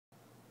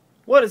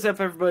What is up,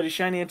 everybody?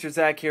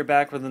 shinyhunterzach here,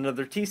 back with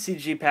another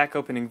TCG pack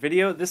opening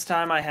video. This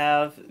time I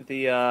have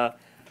the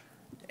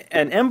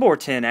an Emboar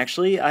tin.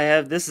 Actually,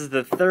 this is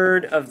the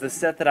third of the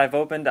set that I've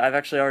opened. I've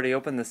actually already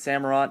opened the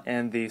Samurott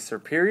and the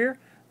Superior,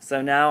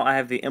 so now I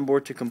have the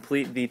Emboar to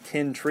complete the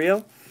tin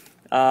trio.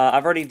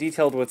 I've already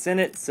detailed what's in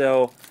it,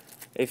 so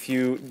if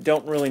you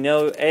don't really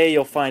know, A,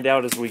 you'll find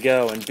out as we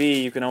go, and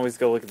B, you can always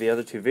go look at the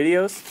other two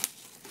videos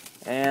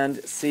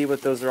and see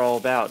what those are all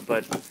about.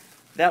 But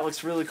that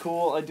looks really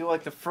cool. I do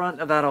like the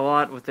front of that a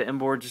lot with the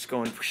Emboar just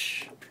going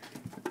whoosh.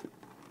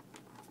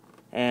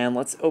 And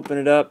let's open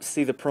it up,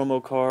 see the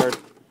promo card,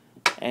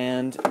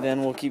 and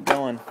then we'll keep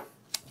going.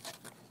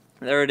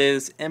 There it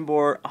is,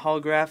 Emboar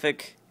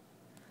holographic.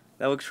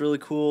 That looks really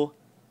cool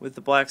with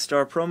the Black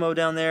Star promo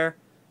down there.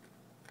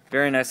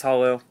 Very nice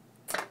holo.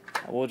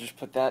 We'll just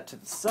put that to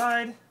the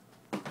side.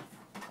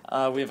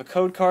 We have a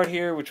code card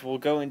here, which will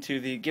go into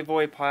the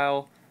giveaway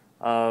pile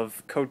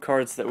of code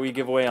cards that we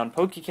give away on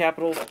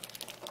PokeCapital.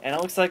 And it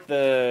looks like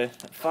the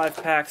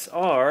 5 packs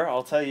are,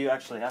 I'll tell you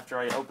actually after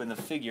I open the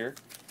figure.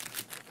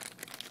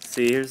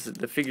 See, here's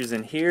the figures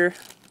in here.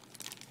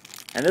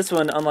 And this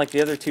one, unlike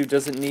the other two,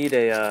 doesn't need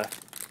a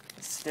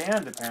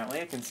stand apparently.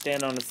 It can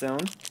stand on its own.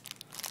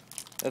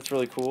 That's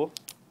really cool.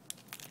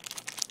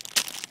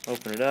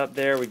 Open it up,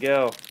 there we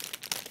go.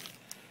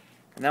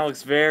 And that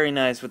looks very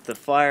nice with the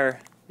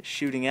fire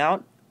shooting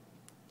out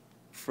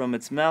from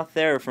its mouth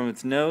there, or from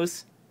its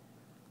nose.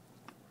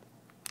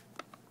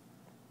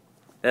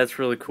 That's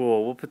really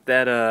cool. We'll put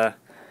that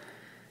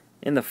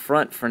in the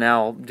front for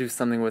now. I'll do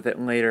something with it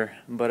later.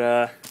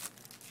 But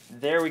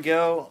there we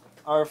go.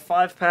 Our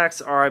 5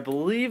 packs are, I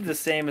believe, the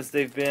same as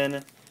they've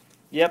been.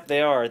 Yep,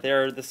 they are.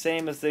 They're the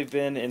same as they've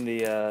been in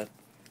the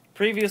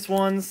previous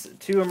ones.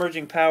 2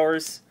 emerging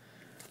powers.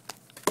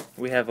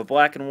 We have a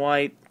black and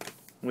white.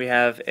 We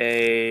have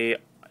a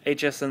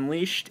HS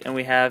Unleashed, and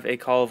we have a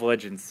Call of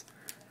Legends.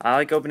 I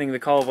like opening the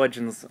Call of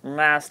Legends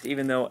last,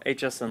 even though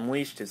HS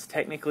Unleashed is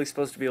technically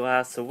supposed to be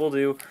last, so we'll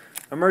do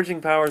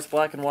Emerging Powers,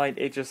 Black and White,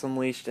 HS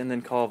Unleashed, and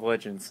then Call of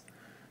Legends.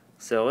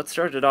 So let's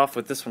start it off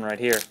with this one right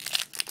here.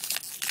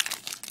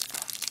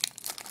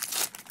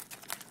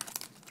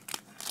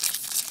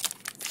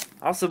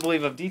 I also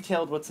believe I've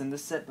detailed what's in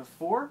this set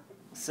before,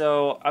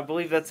 so I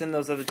believe that's in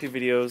those other 2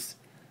 videos.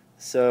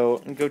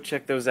 So go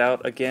check those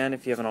out again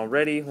if you haven't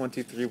already. 1,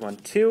 2, 3, 1,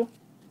 2.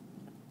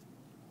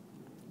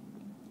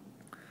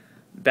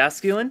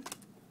 Basculin.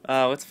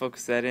 Let's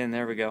focus that in.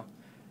 There we go.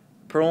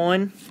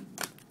 Purloin,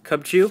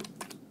 Cubchoo,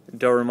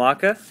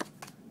 Darumaka,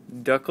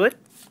 Ducklet,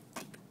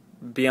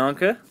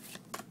 Bianca,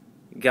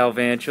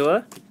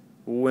 Galvantula,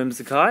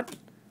 Whimsicott,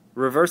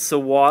 Reverse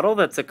Sawaddle.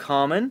 That's a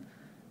common.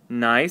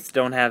 Nice.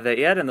 Don't have that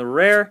yet. And the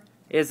rare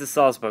is the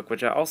Sawsbuck,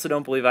 which I also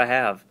don't believe I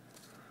have.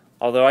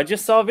 Although I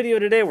just saw a video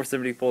today where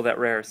somebody pulled that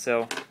rare,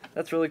 so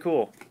that's really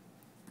cool.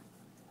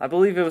 I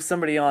believe it was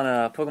somebody on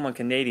Pokemon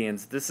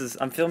Canadians.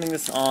 I'm filming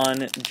this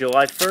on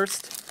July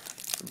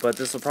 1st, but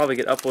this will probably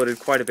get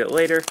uploaded quite a bit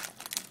later.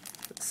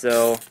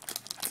 So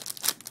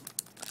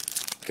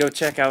go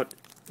check out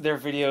their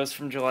videos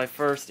from July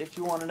 1st if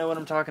you want to know what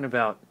I'm talking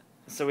about.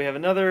 So we have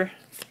another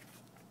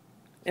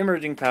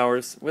Emerging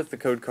Powers with the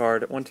code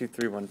card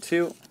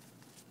 12312.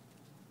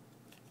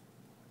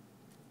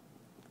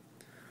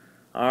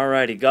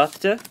 Alrighty,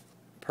 Gothita,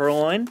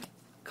 Purloin,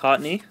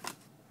 Cottony,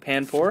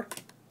 Panpour,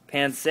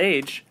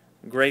 Pansage,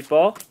 Great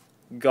Ball,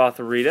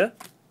 Gothorita,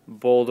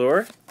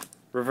 Boldore,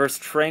 Reverse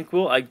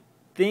Tranquil. I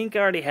think I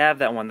already have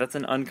that one. That's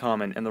an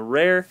uncommon. And the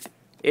rare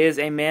is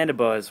a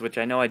Mandibuzz, which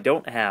I know I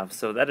don't have,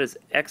 so that is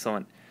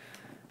excellent.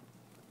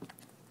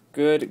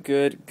 Good,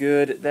 good,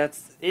 good.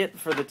 That's it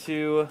for the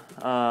 2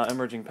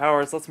 emerging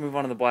powers. Let's move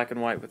on to the black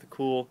and white with a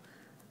cool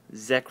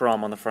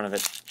Zekrom on the front of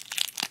it.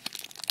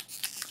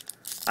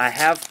 I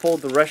have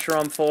pulled the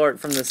Reshiram full art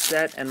from the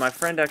set, and my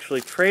friend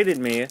actually traded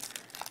me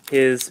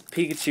his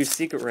Pikachu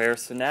Secret Rare,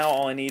 so now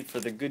all I need for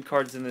the good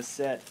cards in this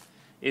set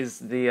is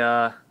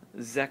the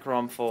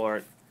Zekrom full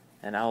art,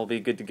 and I will be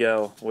good to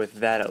go with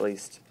that at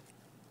least.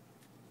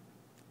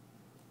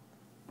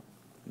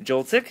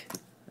 Joltik,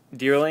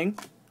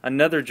 Deerling,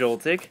 another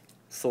Joltik,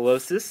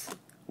 Solosis,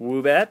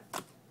 Woobat,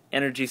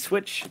 Energy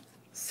Switch,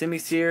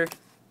 Simisear,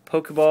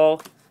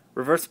 Pokeball,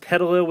 Reverse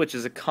Petalil, which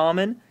is a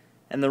common,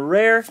 and the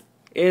rare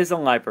is a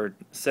Liepard.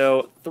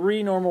 So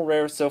 3 normal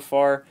rares so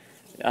far,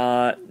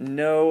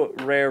 no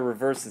rare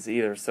reverses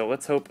either, so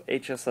let's hope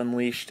HS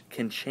Unleashed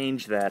can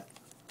change that.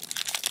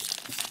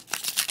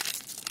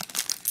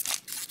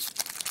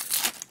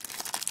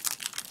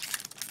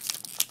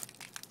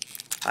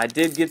 I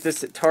did get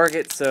this at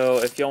Target, so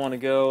if y'all want to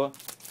go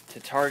to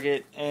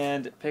Target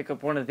and pick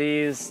up one of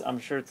these, I'm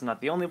sure it's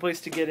not the only place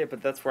to get it,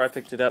 but that's where I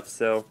picked it up,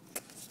 so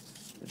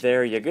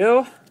there you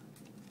go.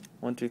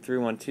 1, 2, 3,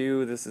 1,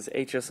 2. This is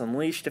HS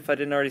Unleashed, if I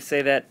didn't already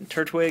say that.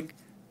 Turtwig,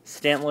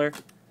 Stantler.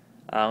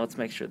 Let's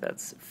make sure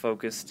that's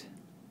focused.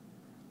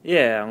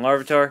 Yeah,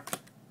 Larvitar,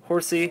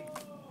 Horsey,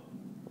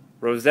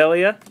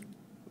 Roselia,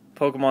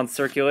 Pokemon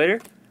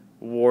Circulator,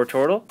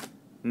 Wartortle,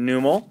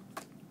 Numel,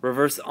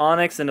 Reverse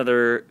Onyx,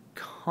 another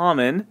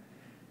common,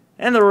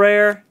 and the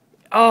rare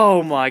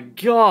Oh my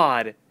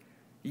god!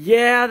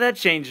 Yeah, that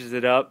changes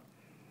it up.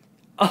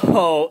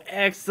 Oh,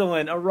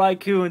 excellent! A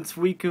Raikou and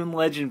Suicune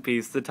Legend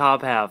piece, the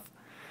top half.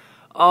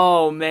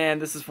 Oh man,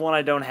 this is one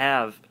I don't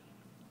have.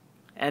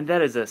 And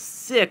that is a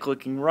sick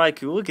looking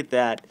Raikou. Look at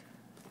that.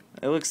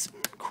 It looks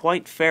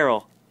quite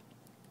feral.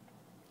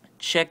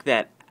 Check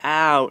that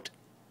out.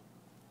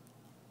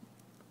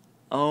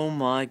 Oh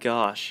my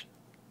gosh.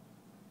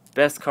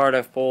 Best card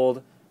I've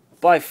pulled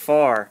by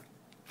far.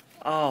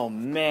 Oh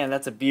man,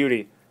 that's a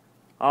beauty.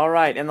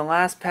 Alright, and the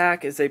last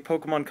pack is a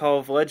Pokemon Call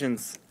of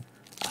Legends.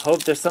 I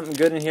hope there's something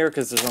good in here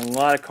because there's a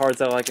lot of cards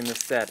I like in this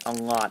set. A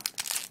lot.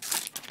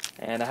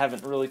 And I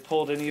haven't really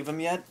pulled any of them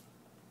yet.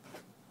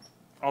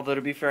 Although,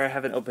 to be fair, I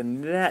haven't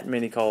opened that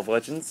many Call of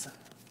Legends.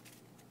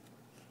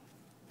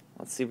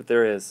 Let's see what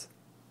there is.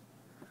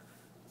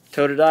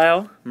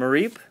 Totodile,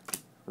 Mareep,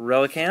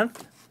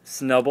 Relicanth,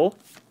 Snubbull,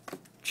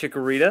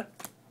 Chikorita,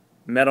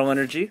 Metal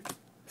Energy,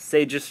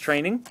 Sage's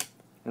Training,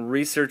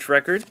 Research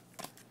Record.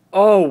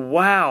 Oh,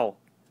 wow!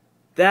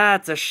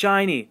 That's a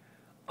shiny!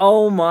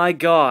 Oh my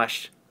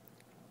gosh!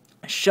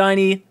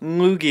 Shiny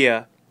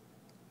Lugia.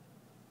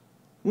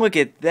 Look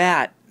at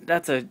that!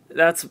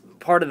 That's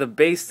part of the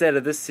base set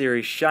of this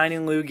series, Shiny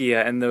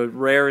Lugia, and the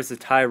rare is a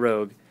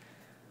Tyrogue.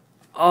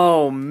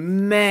 Oh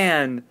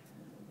man!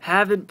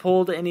 Haven't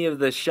pulled any of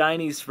the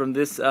shinies from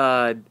this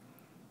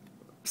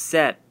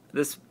set.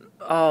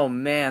 Oh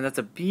man, that's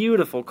a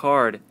beautiful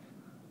card.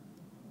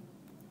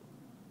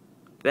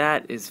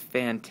 That is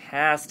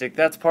fantastic.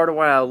 That's part of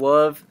why I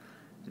love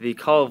the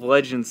Call of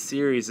Legends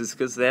series, is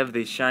because they have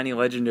these shiny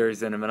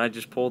legendaries in them, and I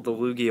just pulled the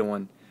Lugia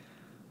one.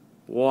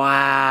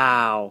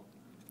 Wow!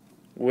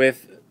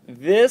 With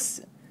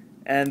this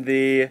and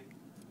the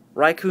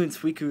Raikou and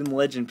Suicune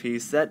Legend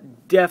piece,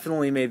 that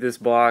definitely made this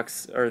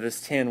box, or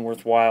this tin,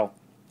 worthwhile.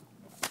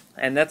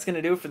 And that's going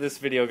to do it for this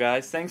video,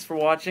 guys. Thanks for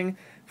watching.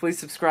 Please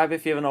subscribe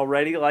if you haven't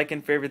already, like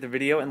and favorite the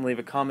video, and leave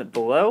a comment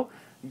below.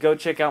 Go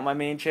check out my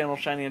main channel,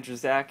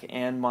 shinyhunterzach,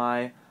 and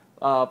my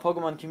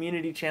Pokemon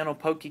community channel,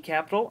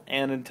 PokeCapital.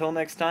 And until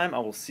next time, I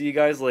will see you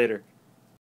guys later.